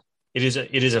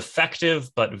effective,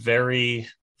 but very,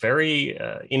 very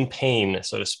in pain,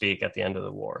 so to speak, at the end of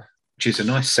the war. Which is a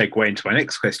nice segue into my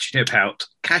next question about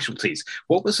casualties.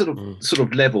 What were sort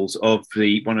of levels of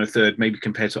the 103rd, maybe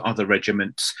compared to other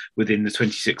regiments within the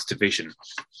 26th Division?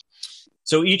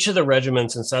 So each of the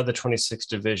regiments inside the 26th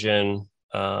Division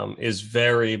is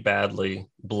very badly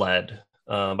bled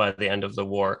by the end of the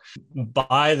war.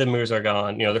 By the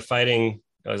Meuse-Argonne, they're fighting,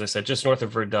 as I said, just north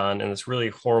of Verdun in this really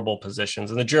horrible positions.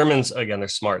 And the Germans, again, they're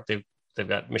smart. They've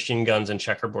got machine guns in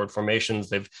checkerboard formations.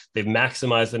 They've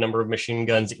maximized the number of machine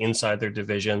guns inside their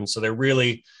division. So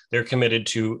they're committed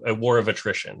to a war of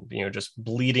attrition, just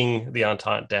bleeding the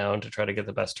Entente down to try to get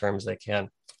the best terms they can.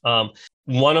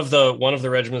 One of the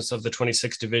regiments of the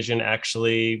 26th Division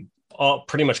actually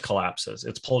pretty much collapses.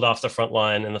 It's pulled off the front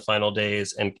line in the final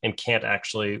days and can't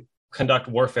actually conduct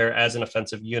warfare as an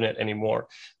offensive unit anymore.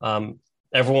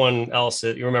 Everyone else,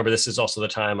 you remember, this is also the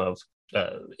time of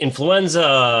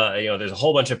influenza. There's a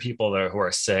whole bunch of people there who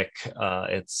are sick.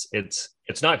 It's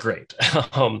not great.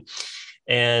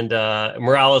 And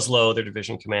morale is low. Their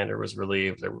division commander was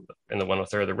relieved. In the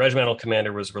 103rd, the regimental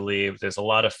commander was relieved. There's a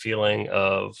lot of feeling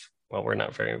of, well, we're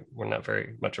not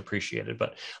very much appreciated.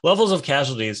 But levels of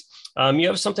casualties, you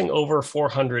have something over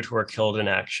 400 who are killed in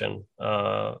action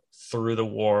through the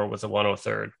war with the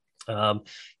 103rd.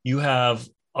 You have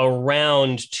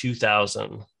around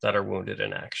 2,000 that are wounded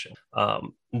in action.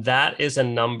 That is a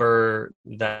number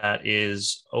that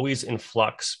is always in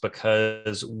flux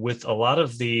because with a lot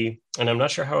of and I'm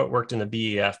not sure how it worked in the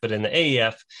BEF, but in the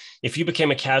AEF, if you became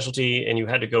a casualty and you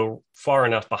had to go far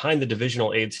enough behind the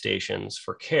divisional aid stations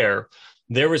for care,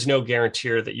 there was no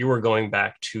guarantor that you were going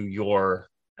back to your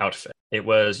outfit. It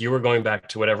was, you were going back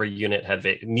to whatever unit had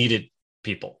needed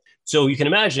people. So you can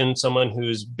imagine someone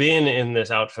who's been in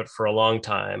this outfit for a long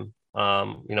time.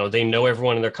 They know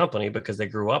everyone in their company because they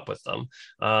grew up with them.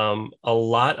 A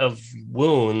lot of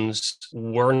wounds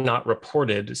were not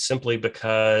reported simply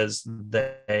because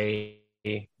they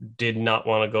did not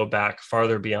want to go back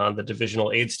farther beyond the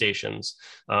divisional aid stations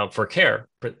for care.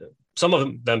 Some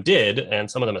of them did, and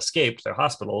some of them escaped their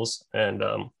hospitals and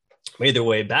made their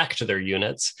way back to their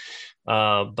units.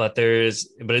 But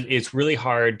it's really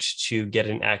hard to get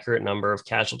an accurate number of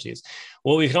casualties.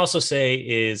 What we can also say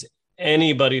is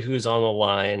anybody who's on the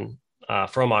line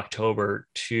from October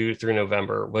through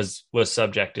November was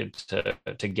subjected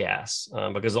to gas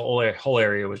because the whole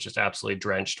area was just absolutely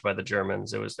drenched by the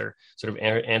Germans. It was their sort of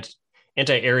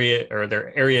anti-area or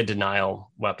their area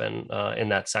denial weapon in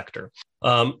that sector.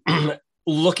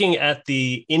 Looking at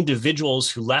the individuals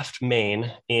who left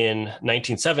Maine in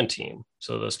 1917,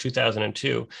 so those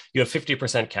 2002, you have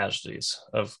 50% casualties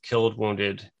of killed,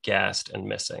 wounded, gassed, and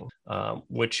missing,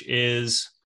 which is,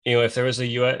 if there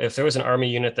was an Army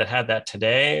unit that had that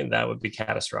today, that would be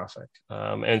catastrophic.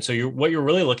 And so what you're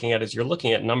really looking at is you're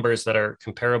looking at numbers that are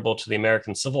comparable to the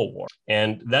American Civil War.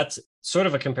 And that's sort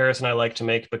of a comparison I like to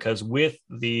make because with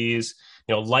these,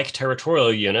 like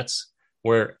territorial units,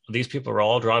 where these people are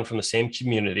all drawn from the same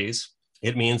communities,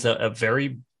 it means that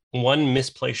one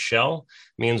misplaced shell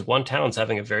means one town's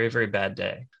having a very, very bad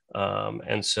day.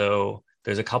 And so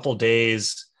there's a couple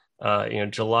days,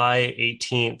 July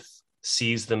 18th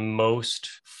sees the most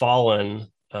fallen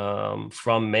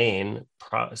from Maine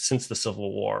since the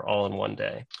Civil War, all in one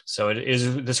day. So it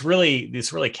is this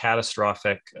really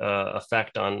catastrophic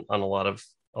effect on a lot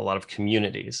of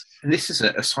communities. And this is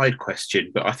a side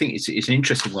question, but I think it's an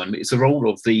interesting one. It's the role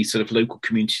of the sort of local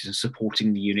communities in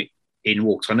supporting the unit in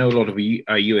war. I know a lot of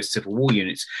US Civil War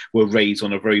units were raised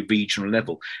on a very regional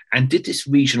level. And did this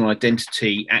regional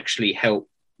identity actually help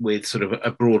with sort of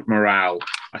a broad morale,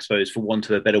 I suppose, for want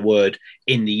of a better word,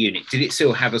 in the unit? Did it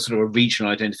still have a sort of a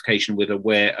regional identification with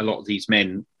where a lot of these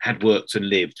men had worked and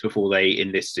lived before they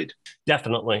enlisted?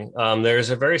 Definitely. There's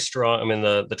a very strong,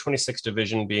 the 26th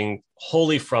Division being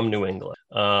wholly from New England,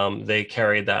 they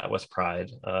carried that with pride,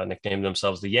 nicknamed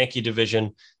themselves the Yankee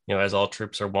Division. As all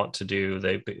troops are wont to do,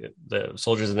 the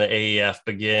soldiers in the AEF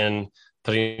begin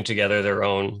putting together their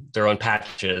own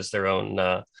patches, their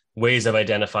own ways of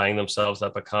identifying themselves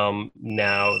that become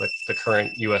now the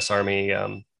current U.S. Army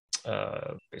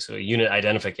basically unit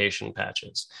identification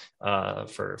patches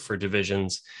for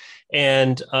divisions.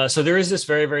 And so there is this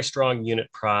very, very strong unit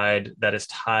pride that is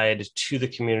tied to the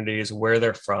communities where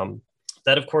they're from.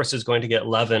 That, of course, is going to get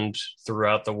leavened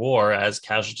throughout the war as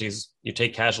you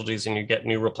take casualties and you get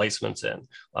new replacements in.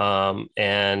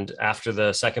 And after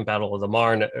the Second Battle of the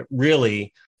Marne,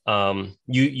 really,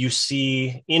 you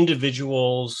see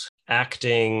individuals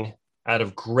acting out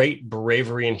of great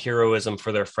bravery and heroism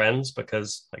for their friends,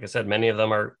 because, like I said, many of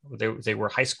them they were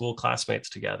high school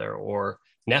classmates together, or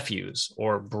nephews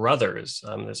or brothers.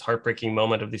 This heartbreaking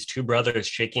moment of these two brothers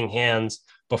shaking hands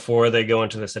before they go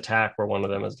into this attack where one of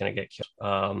them is going to get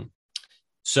killed.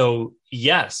 So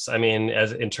yes,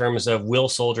 as in terms of will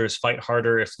soldiers fight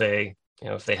harder if they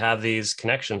have these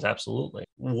connections? Absolutely.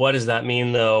 What does that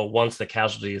mean, though, once the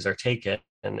casualties are taken?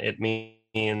 And it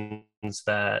means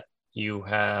that you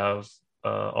have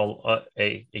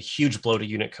a huge blow to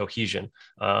unit cohesion,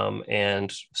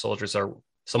 and soldiers are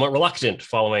somewhat reluctant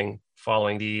following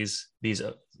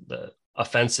the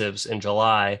offensives in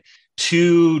July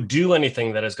to do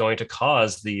anything that is going to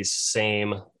cause the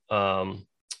same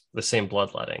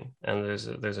bloodletting. And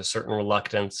there's a certain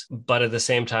reluctance, but at the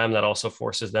same time, that also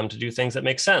forces them to do things that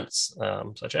make sense,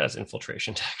 such as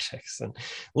infiltration tactics and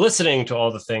listening to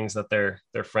all the things that their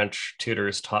French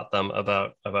tutors taught them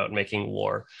about making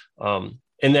war. And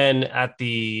then on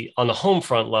the home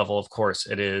front level, of course,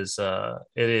 it is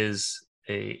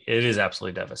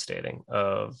absolutely devastating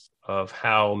of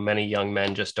how many young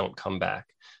men just don't come back.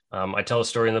 I tell a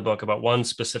story in the book about one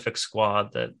specific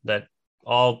squad that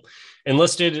all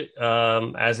enlisted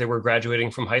as they were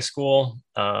graduating from high school.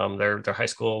 Their high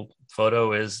school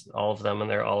photo is all of them in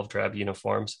their olive drab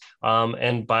uniforms.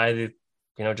 And by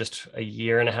just a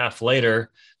year and a half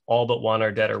later, all but one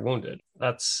are dead or wounded.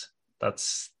 That's the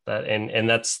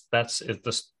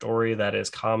story that is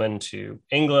common to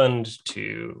England,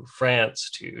 to France,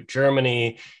 to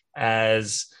Germany,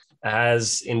 as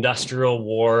industrial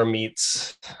war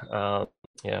meets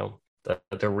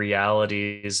the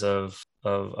realities of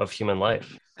human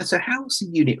life. And so how is the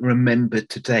unit remembered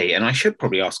today? And I should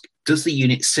probably ask, does the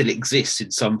unit still exist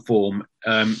in some form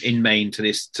in Maine to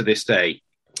this day?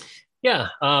 Yeah,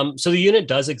 so the unit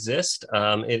does exist.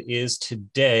 It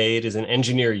is an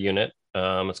engineer unit.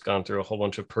 It's gone through a whole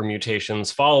bunch of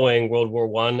permutations following World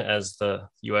War I, as the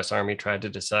U.S. Army tried to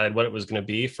decide what it was going to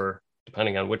be for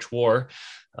depending on which war.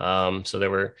 So they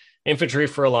were infantry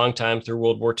for a long time through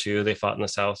World War II. They fought in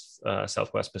the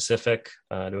Southwest Pacific,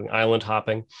 doing island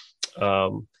hopping,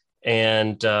 and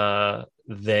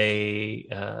they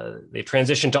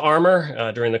transitioned to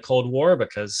armor during the Cold War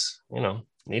because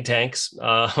need tanks,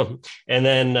 and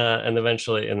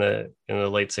eventually in the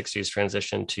late 60s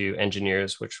transitioned to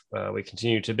engineers, which we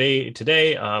continue to be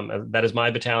today. That is my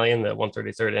battalion, the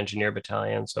 133rd Engineer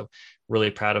Battalion. So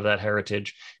really proud of that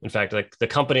heritage. In fact, the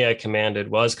company I commanded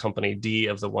was Company D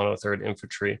of the 103rd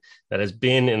Infantry that has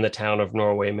been in the town of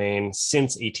Norway, Maine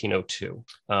since 1802.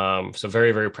 So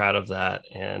very, very proud of that.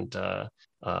 And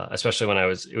especially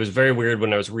it was very weird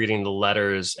when I was reading the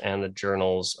letters and the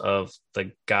journals of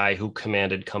the guy who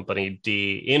commanded Company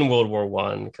D in World War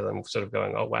I, because I'm sort of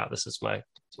going, oh, wow, this is my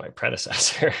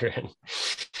predecessor.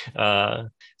 And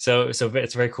so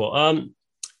it's very cool.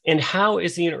 And how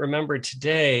is the unit remembered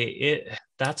today?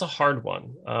 That's a hard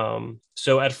one.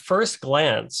 So at first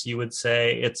glance, you would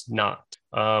say it's not.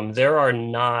 There are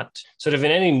not, sort of in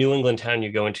any New England town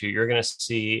you go into, you're going to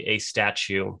see a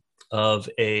statue of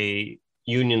a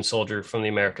Union soldier from the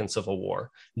American Civil War,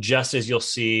 just as you'll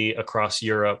see across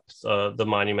Europe the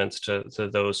monuments to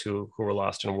those who were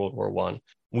lost in World War I.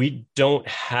 We don't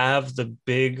have the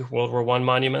big World War I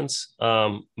monuments,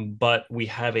 but we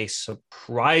have a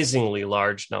surprisingly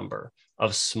large number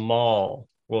of small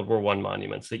World War I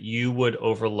monuments that you would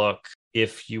overlook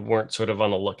if you weren't sort of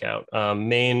on the lookout.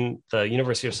 Maine, the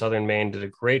University of Southern Maine did a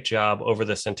great job over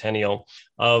the centennial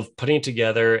of putting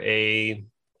together a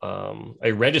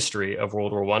registry of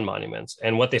World War I monuments.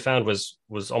 And what they found was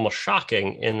almost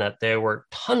shocking in that there were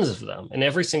tons of them in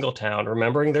every single town,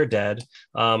 remembering their dead.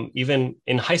 Even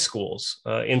in high schools,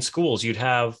 in schools, you'd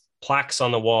have plaques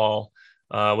on the wall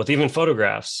with even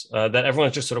photographs that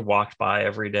everyone just sort of walked by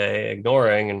every day,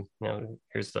 ignoring. And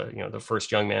here's the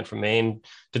first young man from Maine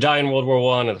to die in World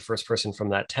War I, and the first person from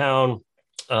that town.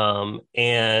 There's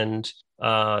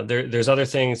other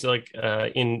things like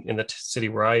in the city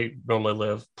where I normally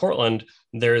live, Portland.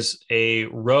 There's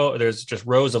just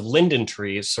rows of linden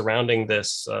trees surrounding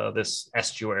this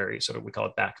estuary, sort of, we call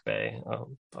it Back Bay,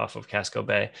 off of Casco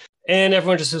Bay. And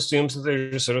everyone just assumes that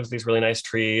they're just sort of these really nice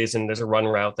trees, and there's a run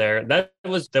route there. That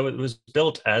was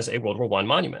built as a World War I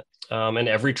monument. And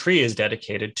every tree is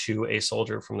dedicated to a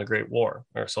soldier from the Great War,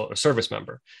 or a service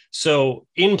member. So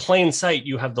in plain sight,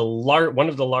 you have one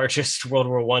of the largest World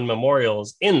War I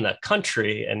memorials in the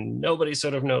country, and nobody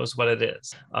sort of knows what it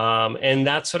is. And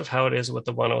that's sort of how it is with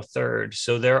the 103rd.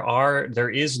 So there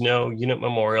is no unit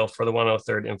memorial for the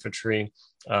 103rd Infantry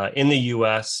in the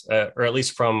U.S., or at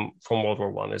least from World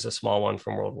War I. There's a small one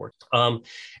from World War II.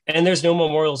 And there's no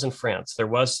memorials in France. There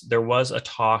was a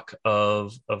talk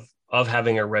of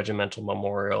having a regimental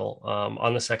memorial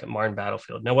on the Second Marne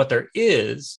battlefield. Now, what there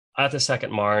is at the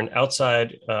Second Marne,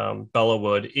 outside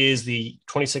Bellawood, is the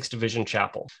 26th Division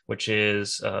Chapel, which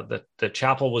is the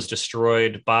chapel was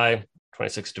destroyed by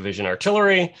 26th Division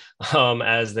artillery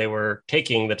as they were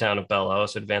taking the town of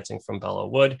Bellows, advancing from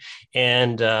Bellawood.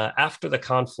 And after the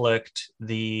conflict,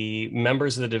 the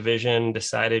members of the division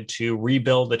decided to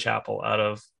rebuild the chapel out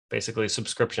of basically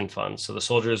subscription funds. So the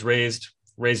soldiers raised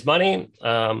money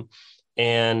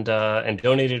and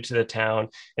donated to the town.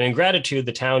 And in gratitude,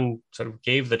 the town sort of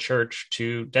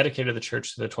dedicated the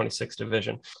church to the 26th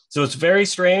Division. So it's very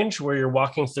strange where you're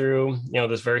walking through,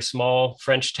 this very small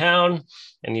French town,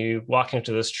 and you walk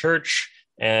into this church,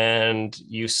 and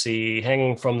you see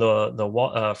hanging from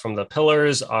the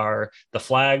pillars are the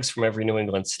flags from every New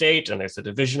England state, and there's a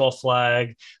divisional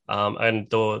flag, and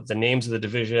the names of the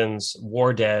division's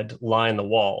war dead line the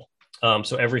wall.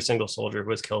 So every single soldier who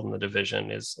was killed in the division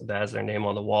has their name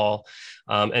on the wall,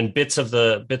 and bits of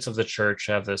the church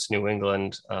have this New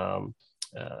England. What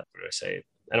do I say?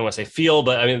 I don't want to say feel,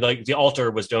 but I mean, like, the altar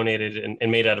was donated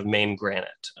and made out of Maine granite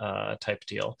type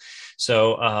deal.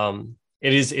 So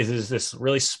it is this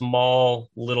really small,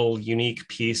 little, unique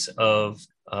piece of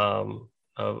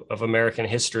American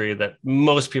history that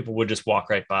most people would just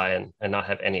walk right by and not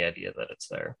have any idea that it's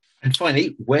there. And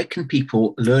finally, where can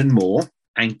people learn more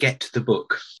and get the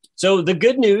book? So the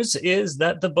good news is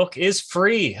that the book is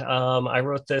free. I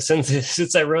wrote this, and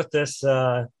since I wrote this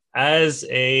as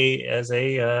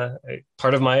a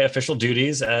part of my official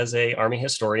duties as a Army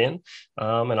historian,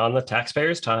 and on the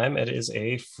taxpayer's time, it is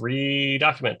a free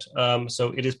document.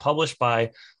 So it is published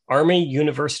by Army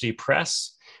University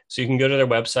Press. So you can go to their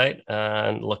website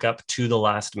and look up To the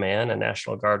Last Man, a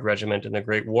National Guard regiment in the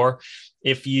Great War.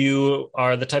 If you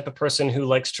are the type of person who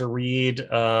likes to read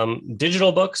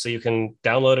digital books, so you can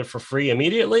download it for free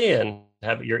immediately and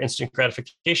have your instant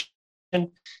gratification.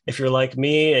 If you're like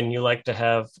me and you like to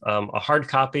have a hard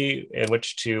copy in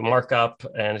which to mark up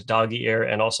and dog ear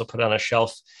and also put on a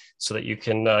shelf so that you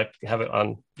can have it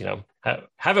on,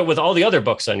 have it with all the other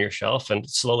books on your shelf and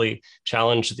slowly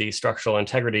challenge the structural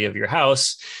integrity of your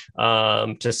house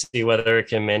to see whether it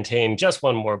can maintain just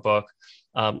one more book.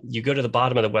 You go to the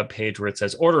bottom of the webpage where it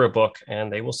says order a book,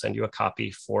 and they will send you a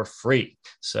copy for free.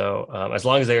 So as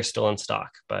long as they are still in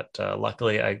stock. But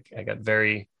luckily, I got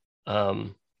very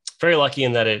lucky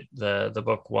in that the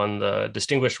book won the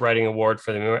Distinguished Writing Award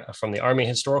from the Army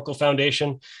Historical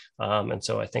Foundation. And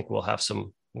so I think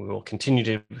we will continue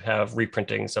to have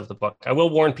reprintings of the book. I will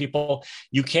warn people,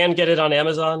 you can get it on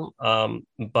Amazon,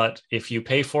 but if you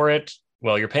pay for it,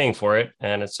 well, you're paying for it,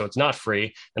 and so it's not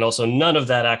free. And also, none of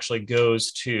that actually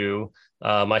goes to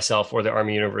myself or the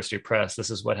Army University Press. This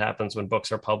is what happens when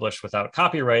books are published without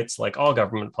copyrights, like all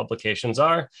government publications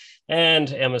are. And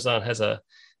Amazon has a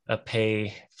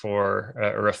pay for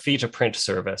or a fee to print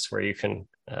service where you can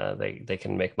they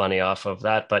can make money off of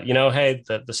that. But hey,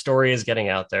 the story is getting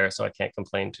out there, so I can't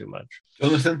complain too much.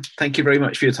 Jonathan, thank you very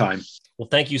much for your time. Well,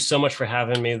 thank you so much for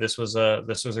having me. This was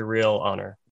a real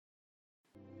honor.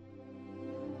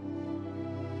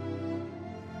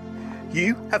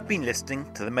 You have been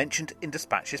listening to the Mentioned in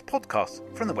Dispatches podcast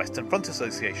from the Western Front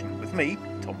Association with me,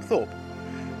 Tom Thorpe.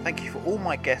 Thank you for all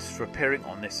my guests for appearing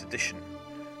on this edition.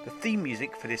 The theme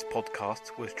music for this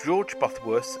podcast was George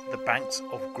Butterworth's The Banks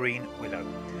of Green Willow.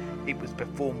 It was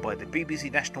performed by the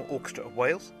BBC National Orchestra of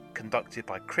Wales, conducted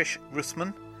by Krish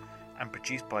Russman, and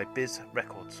produced by Biz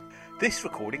Records. This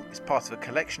recording is part of a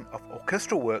collection of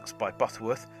orchestral works by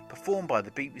Butterworth performed by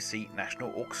the BBC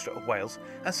National Orchestra of Wales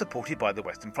and supported by the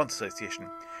Western Front Association.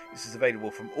 This is available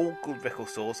from all good record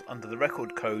stores under the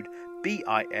record code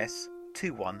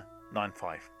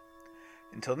BIS2195.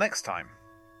 Until next time.